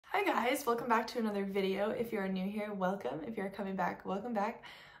Hi guys, welcome back to another video. If you're new here, welcome. If you're coming back, welcome back.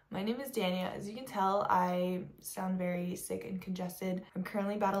 My name is Dania. As you can tell, I sound very sick and congested. I'm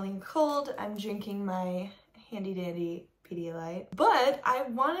currently battling a cold. I'm drinking my handy dandy Pedialyte. But I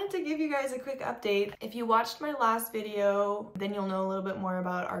wanted to give you guys a quick update. If you watched my last video, then you'll know a little bit more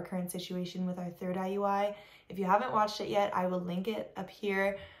about our current situation with our third IUI. If you haven't watched it yet, I will link it up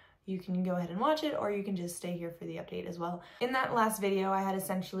here. You can go ahead and watch it, or you can just stay here for the update as well. In that last video, I had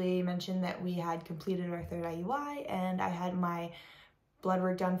essentially mentioned that we had completed our third IUI and I had my blood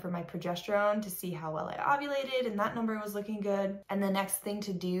work done for my progesterone to see how well I ovulated, and that number was looking good. And the next thing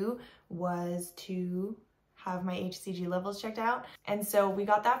to do was to have my HCG levels checked out. And so we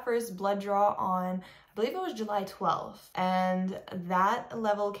got that first blood draw on, I believe it was July 12th. And that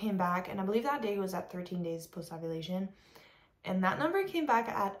level came back, and I believe that day was at 13 days post-ovulation. And that number came back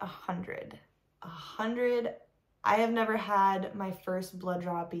at 100. 100. I have never had my first blood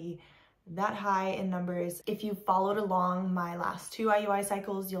draw be that high in numbers. If you followed along my last two IUI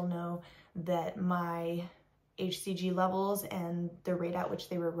cycles, you'll know that my HCG levels and the rate at which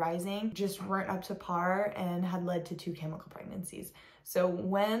they were rising just weren't up to par and had led to 2 chemical pregnancies. So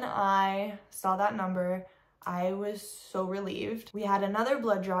when I saw that number, I was so relieved. We had another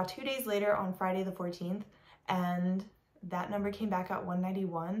blood draw 2 days later on Friday the 14th, and that number came back at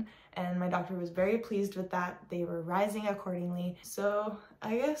 191, and my doctor was very pleased with that. They were rising accordingly. So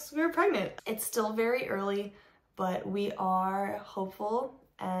I guess we're pregnant. It's still very early, but we are hopeful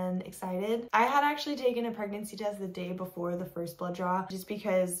and excited. I had actually taken a pregnancy test the day before the first blood draw just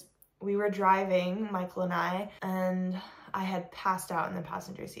because we were driving, Michael and I had passed out in the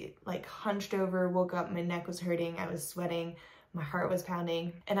passenger seat, like hunched over, woke up, my neck was hurting, I was sweating. My heart was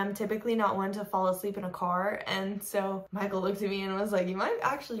pounding, and I'm typically not one to fall asleep in a car. And so Michael looked at me and was like, you might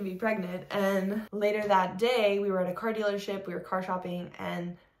actually be pregnant. And later that day, we were at a car dealership, we were car shopping,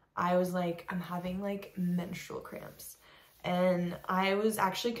 and I was like, I'm having like menstrual cramps. And I was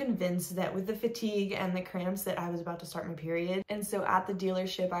actually convinced that with the fatigue and the cramps that I was about to start my period. And so at the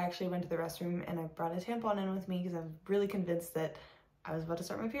dealership, I actually went to the restroom and I brought a tampon in with me because I was really convinced that I was about to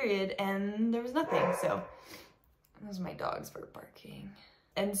start my period, and there was nothing. So those my dogs were barking.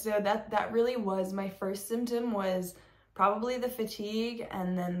 And so that really was my first symptom, was probably the fatigue,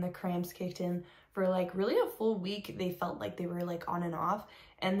 and then the cramps kicked in for like really a full week. They felt like they were like on and off,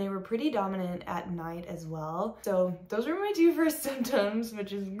 and they were pretty dominant at night as well. So those were my 2 first symptoms,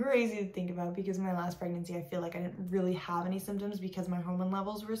 which is crazy to think about because my last pregnancy, I feel like I didn't really have any symptoms because my hormone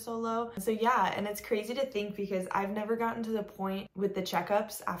levels were so low. So yeah, and it's crazy to think because I've never gotten to the point with the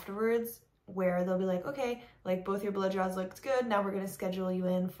checkups afterwards where they'll be like, okay, like both your blood draws looked good, now we're gonna schedule you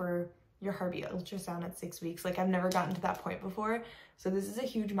in for your heartbeat ultrasound at 6 weeks. Like I've never gotten to that point before. So this is a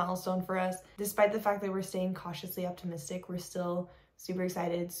huge milestone for us. Despite the fact that we're staying cautiously optimistic, we're still super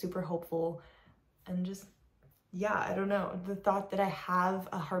excited, super hopeful, and just, yeah, I don't know. The thought that I have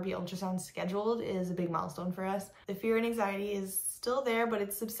a heartbeat ultrasound scheduled is a big milestone for us. The fear and anxiety is still there, but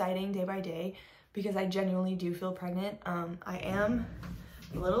it's subsiding day by day because I genuinely do feel pregnant. I am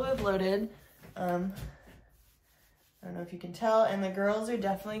a little bit bloated. I don't know if you can tell, and the girls are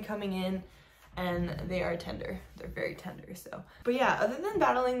definitely coming in and they are tender. They're very tender. So, but yeah, other than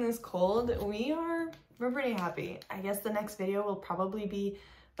battling this cold, we're pretty happy. I guess the next video will probably be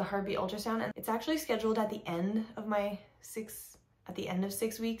the heartbeat ultrasound, and it's actually scheduled at the end of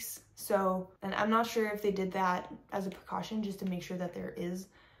 6 weeks. So, and I'm not sure if they did that as a precaution just to make sure that there is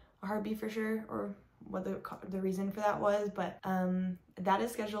a heartbeat for sure, or what the reason for that was, but that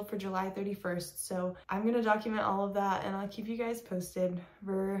is scheduled for July 31st. So I'm gonna document all of that and I'll keep you guys posted.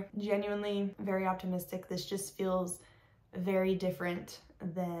 We're genuinely very optimistic. This just feels very different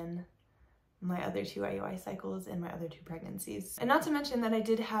than my other 2 IUI cycles and my other 2 pregnancies. And not to mention that I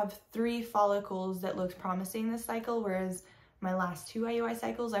did have 3 follicles that looked promising this cycle, whereas my last 2 IUI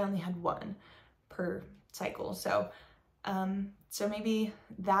cycles, I only had 1 per cycle. So maybe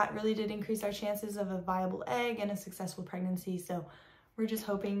that really did increase our chances of a viable egg and a successful pregnancy. So we're just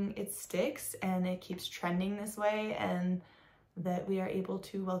hoping it sticks and it keeps trending this way, and that we are able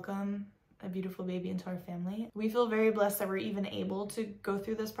to welcome a beautiful baby into our family. We feel very blessed that we're even able to go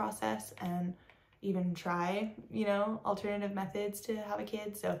through this process and even try, you know, alternative methods to have a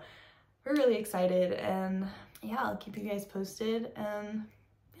kid. So we're really excited, and yeah, I'll keep you guys posted. And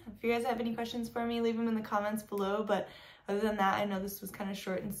if you guys have any questions for me, leave them in the comments below. But other than that, I know this was kind of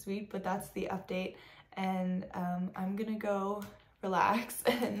short and sweet, but that's the update. And I'm gonna go relax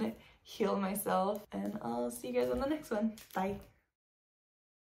and heal myself, and I'll see you guys on the next one. Bye.